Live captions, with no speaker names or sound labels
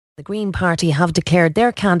The Green Party have declared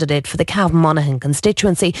their candidate for the Cavan Monaghan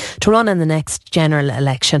constituency to run in the next general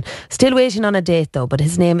election. Still waiting on a date though, but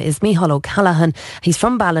his name is Mícheál Callaghan. He's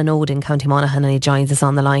from Ballinode in County Monaghan and he joins us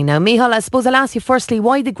on the line now. Mícheál, I suppose I'll ask you firstly,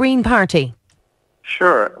 why the Green Party?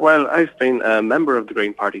 Sure. Well, I've been a member of the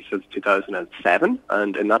Green Party since 2007,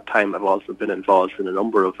 and in that time I've also been involved in a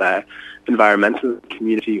number of environmental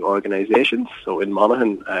community organisations. So in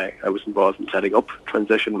Monaghan, I was involved in setting up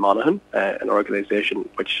Transition Monaghan, an organisation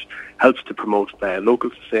which helps to promote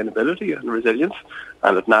local sustainability and resilience.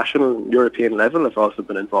 And at national and European level, I've also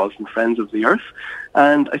been involved in Friends of the Earth.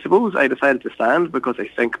 And I suppose I decided to stand because I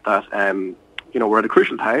think that we're at a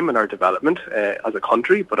crucial time in our development as a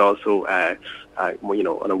country, but also,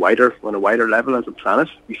 on a wider level as a planet.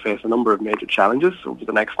 We face a number of major challenges over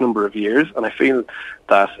the next number of years, and I feel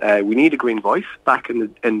that we need a green voice back in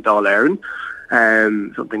Dáil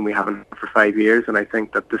Éireann, something we haven't for 5 years. And I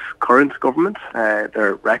think that this current government,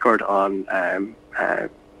 their record on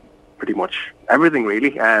pretty much everything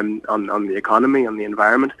really, on the economy, on the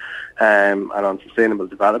environment, and on sustainable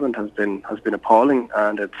development has been appalling,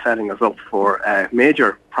 and it's setting us up for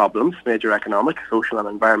major problems, major economic, social and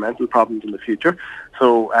environmental problems in the future.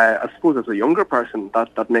 So I suppose as a younger person,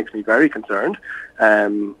 that makes me very concerned.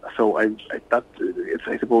 So I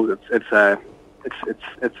suppose it's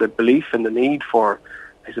a belief in the need for,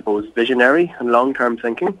 I suppose, visionary and long-term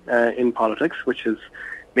thinking in politics, which has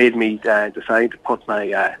made me decide to put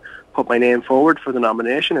my name forward for the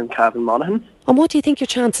nomination in Cavan Monaghan. And what do you think your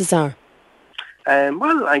chances are?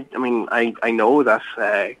 Well, I know that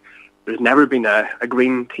there's never been a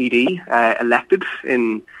Green TD elected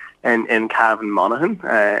in Cavan Monaghan.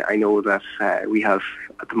 I know that we have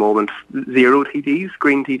at the moment 0 TDs,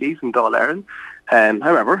 Green TDs in Dáil Éireann.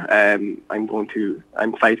 However,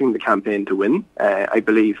 I'm fighting the campaign to win. I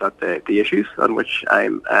believe that the issues on which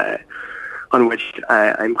I'm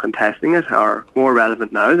contesting it are more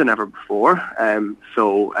relevant now than ever before.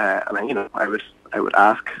 I would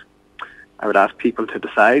ask people to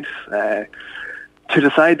decide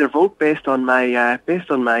their vote based on my I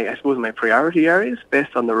suppose my priority areas,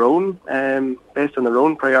 based on their own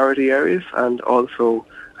priority areas, and also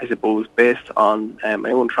I suppose based on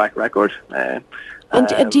my own track record. And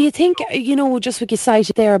do you think, just what you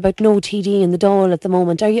cited there about no TD in the Dáil at the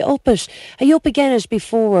moment, are you up again it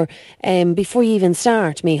before you even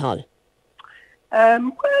start, Mícheál?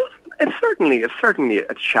 Well, it's certainly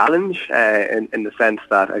a challenge in the sense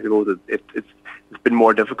that I suppose it's been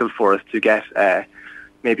more difficult for us to get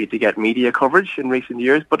maybe to get media coverage in recent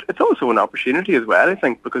years, but it's also an opportunity as well, I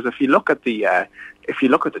think, because if you look at the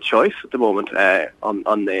choice at the moment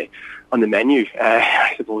on the menu,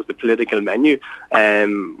 I suppose the political menu,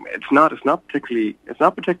 it's not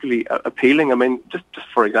particularly appealing. I mean, just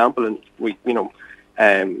for example, in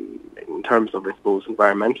terms of I suppose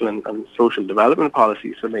environmental and social development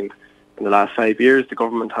policies, I mean, in the last 5 years, the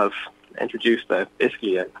government have introduced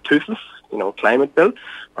basically a toothless, climate bill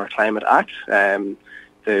or climate act.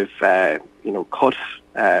 They've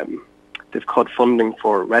cut funding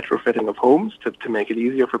for retrofitting of homes to make it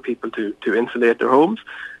easier for people to insulate their homes.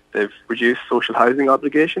 They've reduced social housing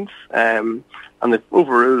obligations, and they've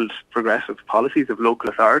overruled progressive policies of local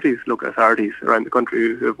authorities around the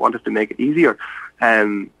country who have wanted to make it easier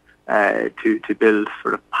to build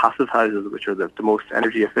sort of passive houses, which are the most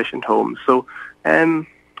energy efficient homes. So in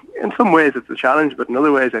some ways it's a challenge, but in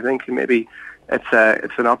other ways I think maybe it's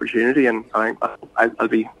an opportunity, and I'll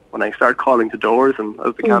be, when I start calling to doors and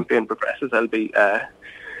as the campaign progresses, I'll be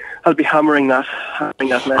hammering that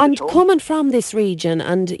message and home. Coming from this region,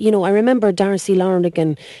 and I remember Darcy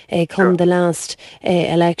Lornigan come the last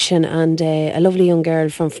election, and a lovely young girl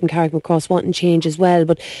from Carrickmacross wanting change as well.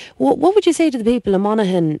 But what would you say to the people of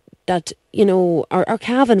Monaghan that or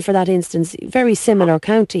Cavan for that instance, very similar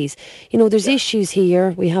counties? There's issues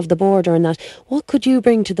here. We have the border and that. What could you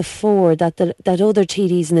bring to the fore that other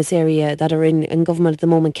TDs in this area that are in government at the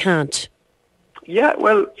moment can't? Yeah,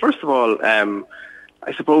 well, first of all,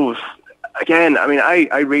 I suppose, again, I mean,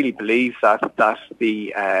 I really believe that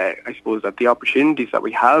the opportunities that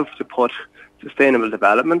we have to put sustainable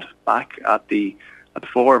development back at the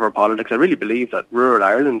fore of our politics, I really believe that rural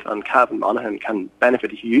Ireland and Cavan Monaghan can benefit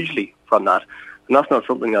hugely from that, and that's not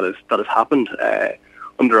something that has happened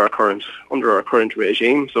under our current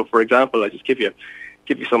regime. So, for example, I just give you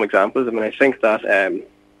some examples. I mean, I think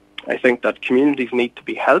that communities need to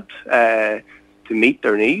be helped to meet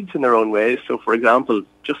their needs in their own ways. So, for example,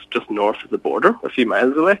 just north of the border, a few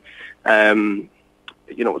miles away,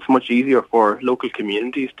 it's much easier for local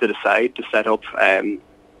communities to decide to set up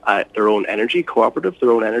their own energy cooperative,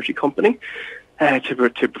 their own energy company.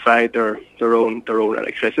 to provide their own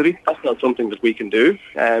electricity. That's not something that we can do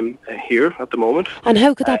here at the moment. And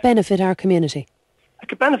how could that benefit our community? It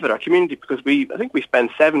could benefit our community because I think we spend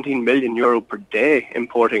 €17 million per day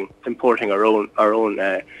importing our own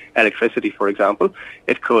electricity, for example.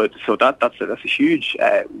 It could, so that's a huge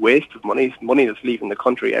waste of money that's leaving the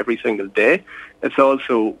country every single day. It's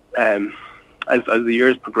also as the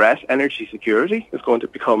years progress, energy security is going to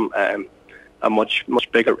become a much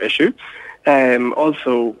bigger issue.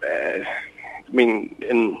 Also, I mean,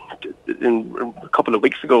 in a couple of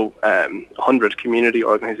weeks ago, 100 community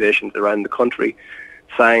organisations around the country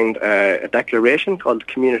signed a declaration called the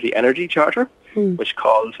Community Energy Charter, which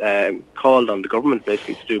called on the government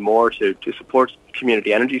basically to do more to support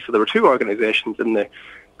community energy. So there were two organisations in the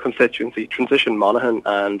constituency, Transition Monaghan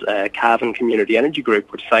and Cavan Community Energy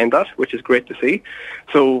Group, which signed that, which is great to see.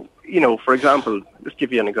 So, for example, just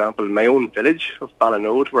give you an example, in my own village of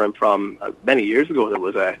Ballinode, where I'm from, many years ago, there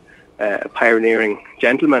was a pioneering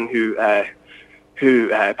gentleman who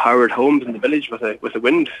powered homes in the village with a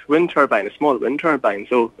wind turbine, a small wind turbine.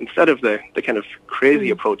 So instead of the kind of crazy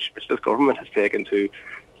approach which this government has taken to,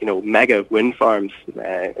 mega wind farms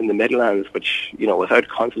in the Midlands, which, without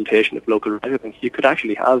consultation of local residents, you could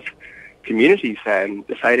actually have communities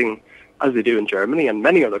deciding, as they do in Germany and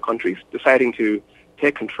many other countries, deciding to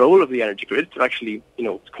take control of the energy grid, to actually,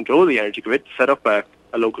 control the energy grid, set up a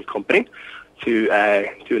local company to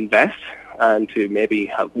invest and to maybe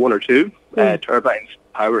have one or two turbines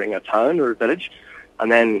powering a town or a village,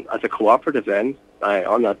 and then as a cooperative then,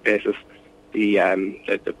 on that basis,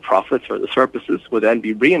 the profits or the surpluses would then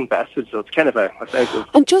be reinvested. So it's kind of a sense of...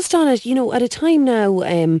 And just on it, at a time now,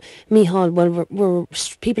 Mícheál, where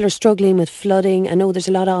people are struggling with flooding, I know there's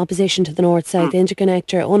a lot of opposition to the North-South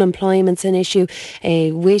interconnector, unemployment's an issue,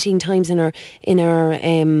 waiting times in our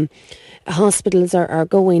hospitals are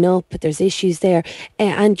going up, there's issues there,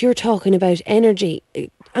 and you're talking about energy.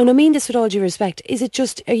 And I mean this with all due respect. Is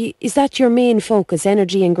is that your main focus,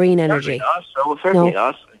 energy and green energy? Certainly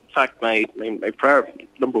not. In fact, my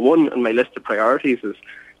number one on my list of priorities is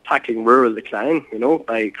tackling rural decline,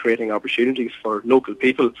 by creating opportunities for local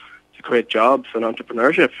people to create jobs and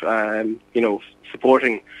entrepreneurship,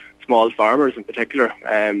 supporting small farmers in particular,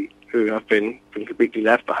 who have been completely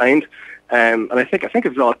left behind. And I think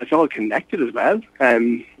it's all connected as well.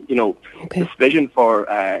 This vision for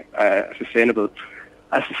a sustainable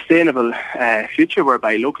future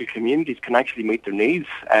whereby local communities can actually meet their needs,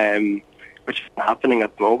 which is happening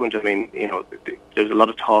at the moment. I mean, there's a lot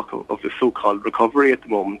of talk of the so-called recovery at the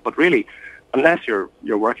moment, but really, unless you're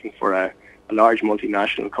working for a large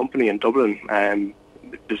multinational company in Dublin,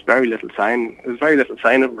 there's very little sign of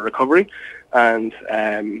a recovery, and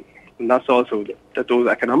that's also that those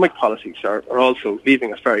economic policies are also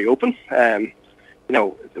leaving us very open. There's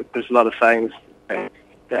a lot of signs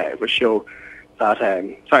which show that.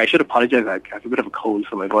 Sorry, I should apologise. I have a bit of a cold,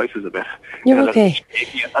 so my voice is a bit. You're okay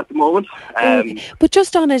at the moment. Okay. But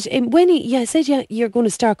just on it, when you said you're going to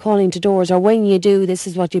start calling to doors, or when you do, this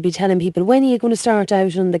is what you'll be telling people. When are you going to start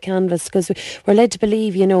out on the canvas? Because we're led to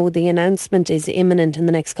believe, the announcement is imminent in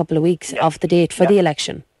the next couple of weeks of the date for the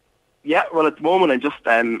election. Yeah, well, at the moment,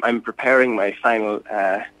 I'm preparing my final,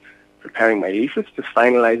 preparing my leaflets, just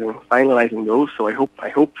finalising those. So I hope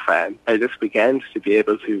by this weekend to be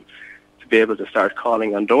able to start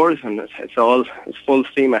calling on doors, and it's full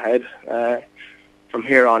steam ahead from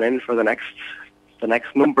here on in for the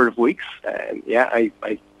next number of weeks. I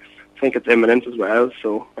think it's imminent as well.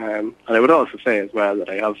 So, and I would also say as well that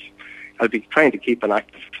I'll be trying to keep an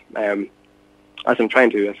active. As I'm trying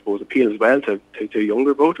to, I suppose, appeal as well to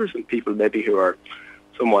younger voters and people maybe who are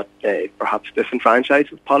somewhat perhaps disenfranchised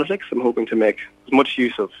with politics. I'm hoping to make as much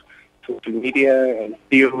use of social media and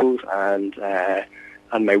videos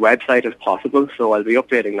and my website as possible. So I'll be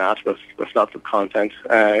updating that with lots of content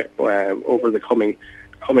over the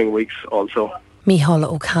coming weeks also.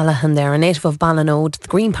 Mícheál Callaghan there, a native of Ballinode, the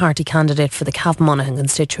Green Party candidate for the Cavan Monaghan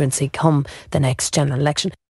constituency come the next general election.